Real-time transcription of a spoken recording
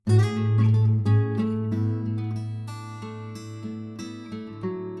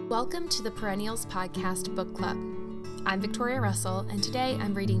Welcome to the Perennials Podcast Book Club. I'm Victoria Russell, and today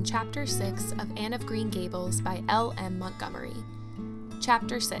I'm reading Chapter 6 of Anne of Green Gables by L.M. Montgomery.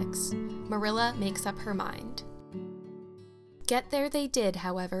 Chapter 6, Marilla Makes Up Her Mind. Get there they did,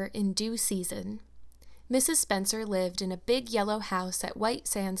 however, in due season. Mrs. Spencer lived in a big yellow house at White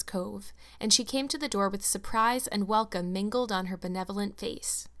Sands Cove, and she came to the door with surprise and welcome mingled on her benevolent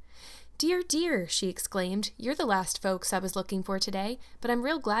face. "Dear, dear," she exclaimed, "you're the last folks I was looking for today, but I'm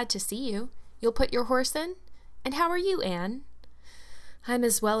real glad to see you. You'll put your horse in? And how are you, Anne?" "I'm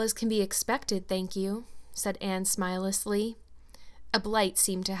as well as can be expected, thank you," said Anne smilelessly. A blight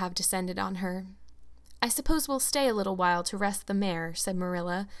seemed to have descended on her. "I suppose we'll stay a little while to rest the mare," said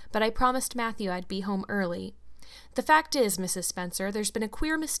Marilla, "but I promised Matthew I'd be home early. The fact is, Mrs. Spencer, there's been a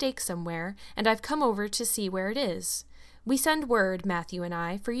queer mistake somewhere, and I've come over to see where it is. We send word, Matthew and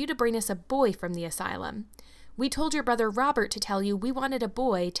I, for you to bring us a boy from the asylum. We told your brother Robert to tell you we wanted a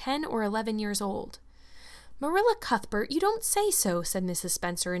boy 10 or 11 years old." "Marilla Cuthbert, you don't say so," said Mrs.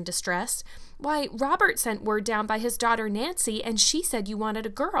 Spencer in distress. "Why, Robert sent word down by his daughter Nancy, and she said you wanted a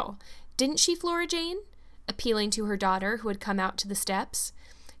girl. Didn't she, Flora Jane?" appealing to her daughter, who had come out to the steps.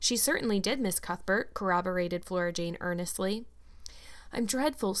 "She certainly did, Miss Cuthbert," corroborated Flora Jane earnestly. "I'm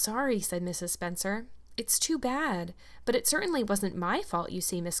dreadful sorry," said Mrs. Spencer. "It's too bad. But it certainly wasn't my fault, you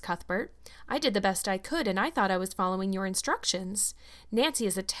see, Miss Cuthbert. I did the best I could, and I thought I was following your instructions. Nancy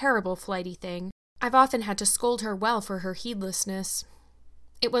is a terrible flighty thing. I've often had to scold her well for her heedlessness."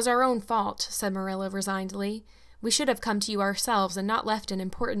 "It was our own fault," said Marilla resignedly. "We should have come to you ourselves and not left an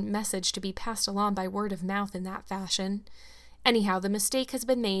important message to be passed along by word of mouth in that fashion. Anyhow, the mistake has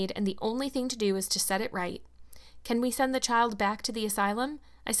been made, and the only thing to do is to set it right. Can we send the child back to the asylum?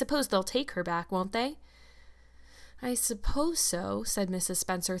 I suppose they'll take her back, won't they?" "I suppose so," said Mrs.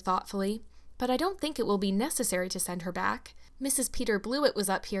 Spencer thoughtfully, "but I don't think it will be necessary to send her back. Mrs. Peter Blewett was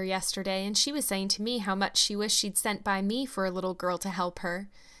up here yesterday, and she was saying to me how much she wished she'd sent by me for a little girl to help her.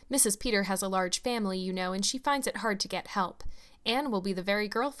 Mrs. Peter has a large family, you know, and she finds it hard to get help. Anne will be the very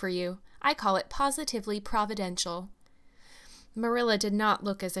girl for you. I call it positively providential." Marilla did not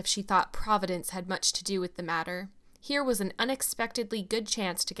look as if she thought Providence had much to do with the matter. Here was an unexpectedly good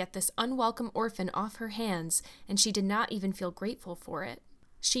chance to get this unwelcome orphan off her hands, and she did not even feel grateful for it.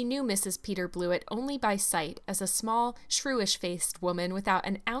 She knew Mrs. Peter Blewett only by sight as a small, shrewish-faced woman without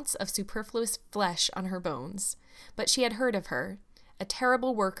an ounce of superfluous flesh on her bones. But she had heard of her. A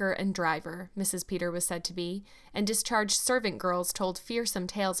terrible worker and driver, Mrs. Peter was said to be, and discharged servant girls told fearsome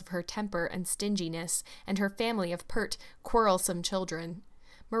tales of her temper and stinginess, and her family of pert, quarrelsome children.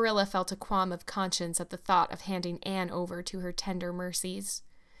 Marilla felt a qualm of conscience at the thought of handing Anne over to her tender mercies.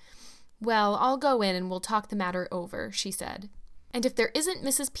 "Well, I'll go in and we'll talk the matter over," she said. "And if there isn't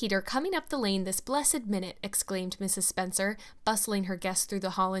Mrs. Peter coming up the lane this blessed minute," exclaimed Mrs. Spencer, bustling her guests through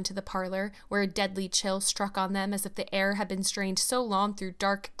the hall into the parlor, where a deadly chill struck on them as if the air had been strained so long through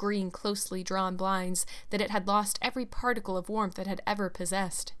dark green, closely drawn blinds that it had lost every particle of warmth it had ever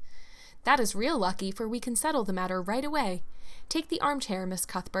possessed. "That is real lucky, for we can settle the matter right away. Take the armchair, Miss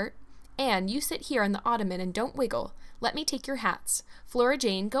Cuthbert. Anne, you sit here on the ottoman and don't wiggle. Let me take your hats. Flora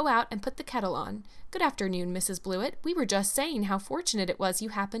Jane, go out and put the kettle on. Good afternoon, Mrs. Blewett. We were just saying how fortunate it was you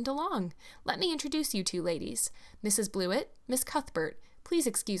happened along. Let me introduce you two ladies. Mrs. Blewett, Miss Cuthbert. Please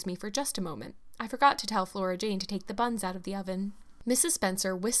excuse me for just a moment. I forgot to tell Flora Jane to take the buns out of the oven." Mrs.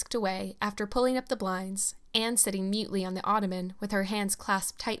 Spencer whisked away after pulling up the blinds. Anne, sitting mutely on the ottoman, with her hands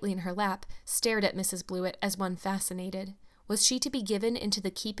clasped tightly in her lap, stared at Mrs. Blewett as one fascinated. Was she to be given into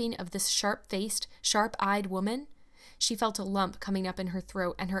the keeping of this sharp-faced, sharp-eyed woman? She felt a lump coming up in her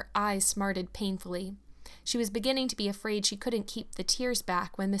throat, and her eyes smarted painfully. She was beginning to be afraid she couldn't keep the tears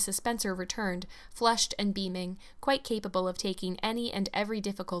back when Mrs. Spencer returned, flushed and beaming, quite capable of taking any and every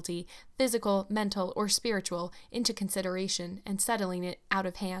difficulty, physical, mental, or spiritual, into consideration and settling it out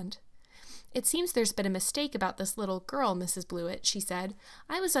of hand. "It seems there's been a mistake about this little girl, Mrs. Blewett," she said.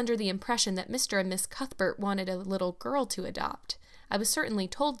 "I was under the impression that Mr. and Miss Cuthbert wanted a little girl to adopt. I was certainly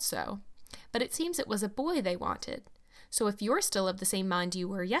told so. But it seems it was a boy they wanted. So if you're still of the same mind you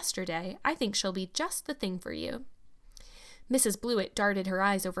were yesterday, I think she'll be just the thing for you." Mrs. Blewett darted her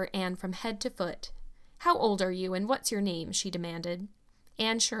eyes over Anne from head to foot. "How old are you, and what's your name?" she demanded.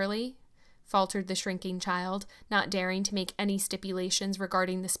 "Anne Shirley," faltered the shrinking child, not daring to make any stipulations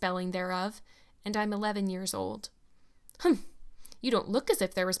regarding the spelling thereof, "and I'm 11 years old." "Humph! You don't look as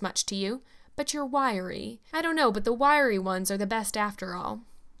if there was much to you, but you're wiry. I don't know, but the wiry ones are the best after all.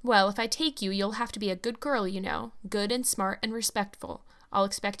 Well, if I take you, you'll have to be a good girl, you know, good and smart and respectful. I'll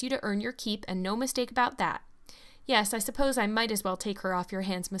expect you to earn your keep, and no mistake about that. Yes, I suppose I might as well take her off your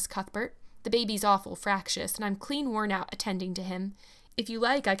hands, Miss Cuthbert. The baby's awful fractious, and I'm clean worn out attending to him. If you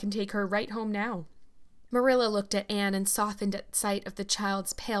like, I can take her right home now." Marilla looked at Anne and softened at sight of the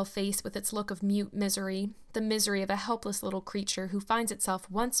child's pale face with its look of mute misery, the misery of a helpless little creature who finds itself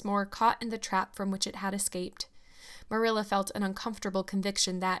once more caught in the trap from which it had escaped. Marilla felt an uncomfortable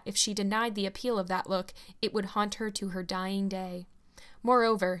conviction that, if she denied the appeal of that look, it would haunt her to her dying day.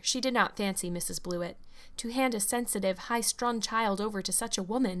 Moreover, she did not fancy Mrs. Blewett. To hand a sensitive, high-strung child over to such a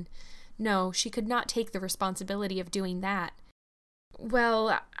woman! No, she could not take the responsibility of doing that.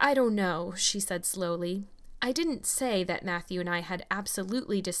 "Well, I don't know," she said slowly. "I didn't say that Matthew and I had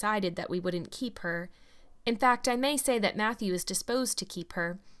absolutely decided that we wouldn't keep her. In fact, I may say that Matthew is disposed to keep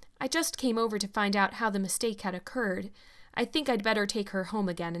her. I just came over to find out how the mistake had occurred. I think I'd better take her home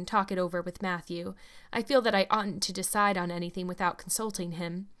again and talk it over with Matthew. I feel that I oughtn't to decide on anything without consulting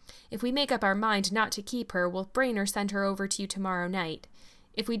him. If we make up our mind not to keep her, we'll brain or send her over to you tomorrow night.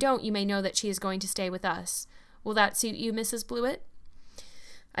 If we don't, you may know that she is going to stay with us. Will that suit you, Mrs. Blewett?"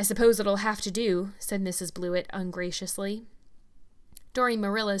 "I suppose it'll have to do," said Mrs. Blewett ungraciously. During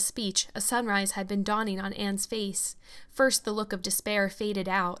Marilla's speech, a sunrise had been dawning on Anne's face. First the look of despair faded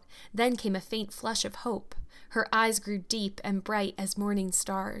out, then came a faint flush of hope. Her eyes grew deep and bright as morning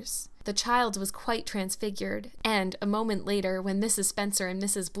stars. The child was quite transfigured, and a moment later, when Mrs. Spencer and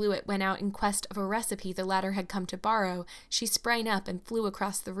Mrs. Blewett went out in quest of a recipe the latter had come to borrow, she sprang up and flew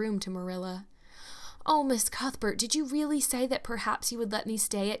across the room to Marilla. "Oh, Miss Cuthbert, did you really say that perhaps you would let me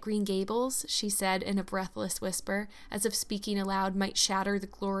stay at Green Gables?" she said in a breathless whisper, as if speaking aloud might shatter the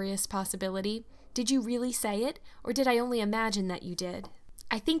glorious possibility. "Did you really say it, or did I only imagine that you did?"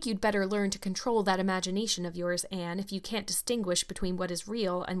 "I think you'd better learn to control that imagination of yours, Anne, if you can't distinguish between what is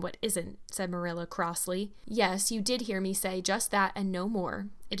real and what isn't," said Marilla crossly. "Yes, you did hear me say just that and no more.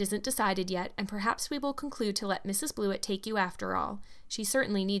 It isn't decided yet, and perhaps we will conclude to let Mrs. Blewett take you after all. She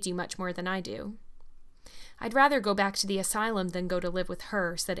certainly needs you much more than I do." "I'd rather go back to the asylum than go to live with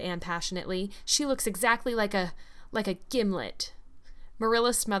her," said Anne passionately. "She looks exactly like a gimlet."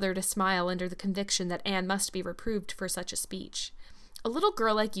 Marilla smothered a smile under the conviction that Anne must be reproved for such a speech. "A little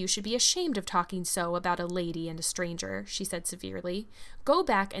girl like you should be ashamed of talking so about a lady and a stranger," she said severely. "Go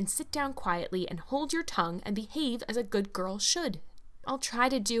back and sit down quietly and hold your tongue and behave as a good girl should." "I'll try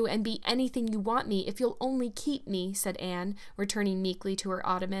to do and be anything you want me if you'll only keep me," said Anne, returning meekly to her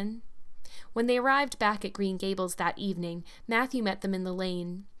ottoman. When they arrived back at Green Gables that evening, Matthew met them in the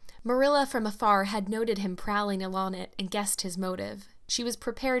lane. Marilla from afar had noted him prowling along it and guessed his motive. She was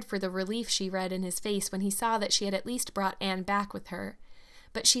prepared for the relief she read in his face when he saw that she had at least brought Anne back with her.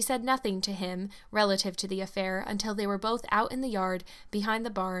 But she said nothing to him relative to the affair until they were both out in the yard behind the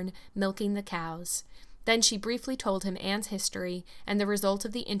barn milking the cows. Then she briefly told him Anne's history and the result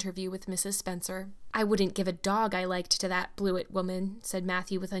of the interview with Mrs. Spencer. "I wouldn't give a dog I liked to that Blewett woman," said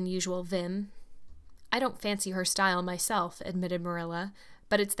Matthew with unusual vim. "I don't fancy her style myself," admitted Marilla,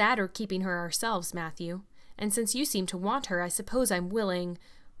 "but it's that or keeping her ourselves, Matthew. And since you seem to want her, I suppose I'm willing,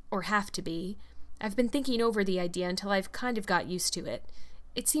 or have to be. I've been thinking over the idea until I've kind of got used to it.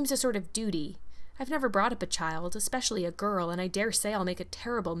 It seems a sort of duty. I've never brought up a child, especially a girl, and I dare say I'll make a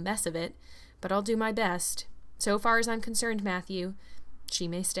terrible mess of it. But I'll do my best. So far as I'm concerned, Matthew, she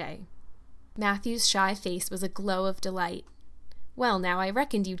may stay." Matthew's shy face was a glow of delight. "Well, now, I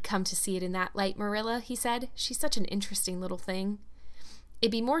reckoned you'd come to see it in that light, Marilla," he said. "She's such an interesting little thing."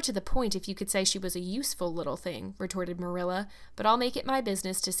 "It'd be more to the point if you could say she was a useful little thing," retorted Marilla, "but I'll make it my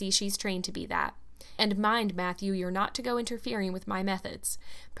business to see she's trained to be that. And mind, Matthew, you're not to go interfering with my methods.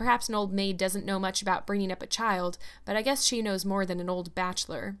 Perhaps an old maid doesn't know much about bringing up a child, but I guess she knows more than an old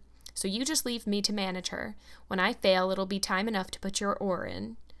bachelor. So you just leave me to manage her. When I fail, it'll be time enough to put your oar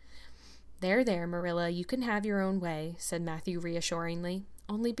in." There, Marilla, you can have your own way," said Matthew reassuringly.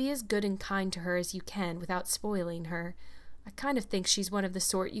 "Only be as good and kind to her as you can without spoiling her. I kind of think she's one of the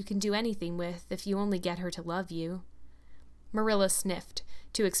sort you can do anything with if you only get her to love you." Marilla sniffed,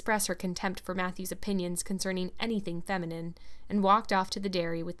 to express her contempt for Matthew's opinions concerning anything feminine, and walked off to the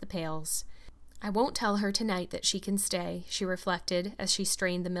dairy with the pails. "I won't tell her tonight that she can stay," she reflected as she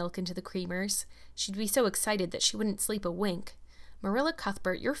strained the milk into the creamers. She'd be so excited that she wouldn't sleep a wink. "Marilla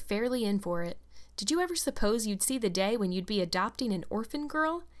Cuthbert, you're fairly in for it. Did you ever suppose you'd see the day when you'd be adopting an orphan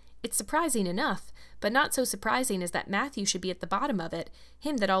girl? It's surprising enough, but not so surprising as that Matthew should be at the bottom of it,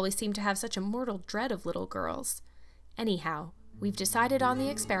 him that always seemed to have such a mortal dread of little girls. Anyhow, we've decided on the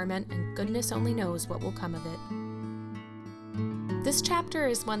experiment, and goodness only knows what will come of it." This chapter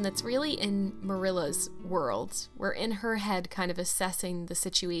is one that's really in Marilla's world. We're in her head kind of assessing the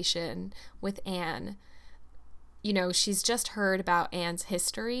situation with Anne. You know, she's just heard about Anne's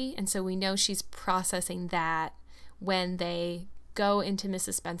history, and so we know she's processing that when they go into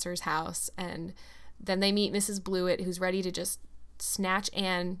Mrs. Spencer's house, and then they meet Mrs. Blewett, who's ready to just snatch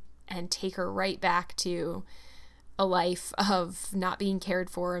Anne and take her right back to a life of not being cared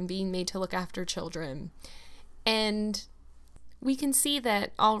for and being made to look after children. And we can see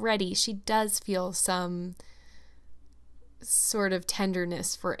that already she does feel some sort of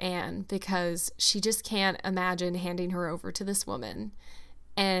tenderness for Anne, because she just can't imagine handing her over to this woman.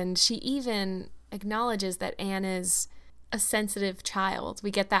 And she even acknowledges that Anne is a sensitive child.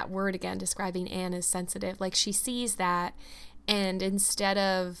 We get that word again describing Anne as sensitive. Like, she sees that, and instead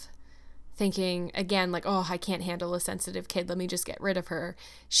of thinking again like, oh, I can't handle a sensitive kid, let me just get rid of her,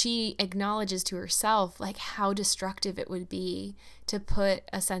 she acknowledges to herself like how destructive it would be to put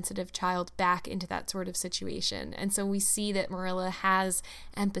a sensitive child back into that sort of situation. And so we see that Marilla has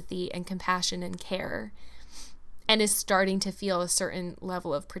empathy and compassion and care, and is starting to feel a certain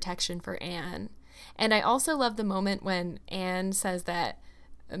level of protection for Anne. And I also love the moment when Anne says that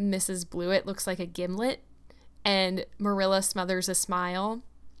Mrs. Blewett looks like a gimlet, and Marilla smothers a smile.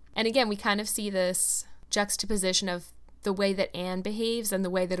 And again, we kind of see this juxtaposition of the way that Anne behaves and the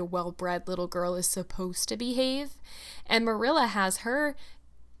way that a well-bred little girl is supposed to behave. And Marilla has her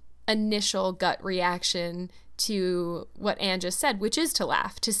initial gut reaction to what Anne just said, which is to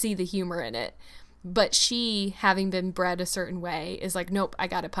laugh, to see the humor in it. But she, having been bred a certain way, is like, nope, I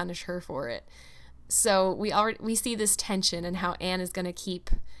gotta punish her for it. So we see this tension and how Anne is going to keep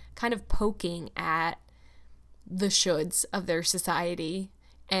kind of poking at the shoulds of their society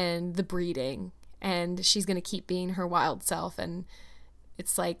and the breeding, and she's going to keep being her wild self. And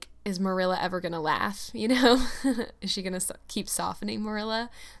it's like, is Marilla ever going to laugh, you know? Is she going to keep softening Marilla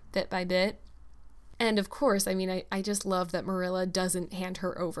bit by bit? And of course, I mean, I just love that Marilla doesn't hand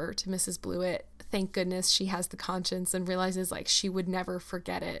her over to Mrs. Blewett. Thank goodness she has the conscience and realizes like she would never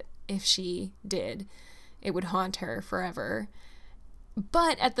forget it. If she did, it would haunt her forever.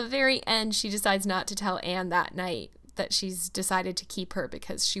 But at the very end, she decides not to tell Anne that night that she's decided to keep her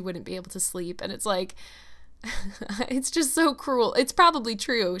because she wouldn't be able to sleep. And it's like, it's just so cruel. It's probably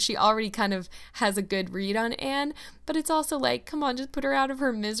true. She already kind of has a good read on Anne, but it's also like, come on, just put her out of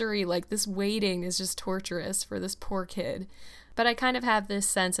her misery. Like, this waiting is just torturous for this poor kid. But I kind of have this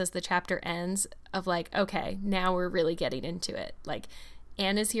sense as the chapter ends of like, okay, now we're really getting into it. Like,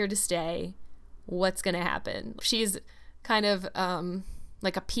 Anne is here to stay. What's going to happen? She's kind of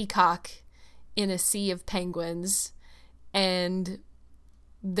like a peacock in a sea of penguins, and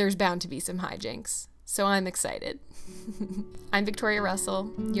there's bound to be some hijinks. So I'm excited. I'm Victoria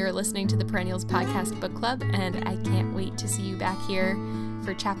Russell. You're listening to the Perennials Podcast Book Club, and I can't wait to see you back here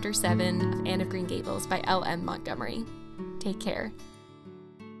for Chapter 7 of Anne of Green Gables by L.M. Montgomery. Take care.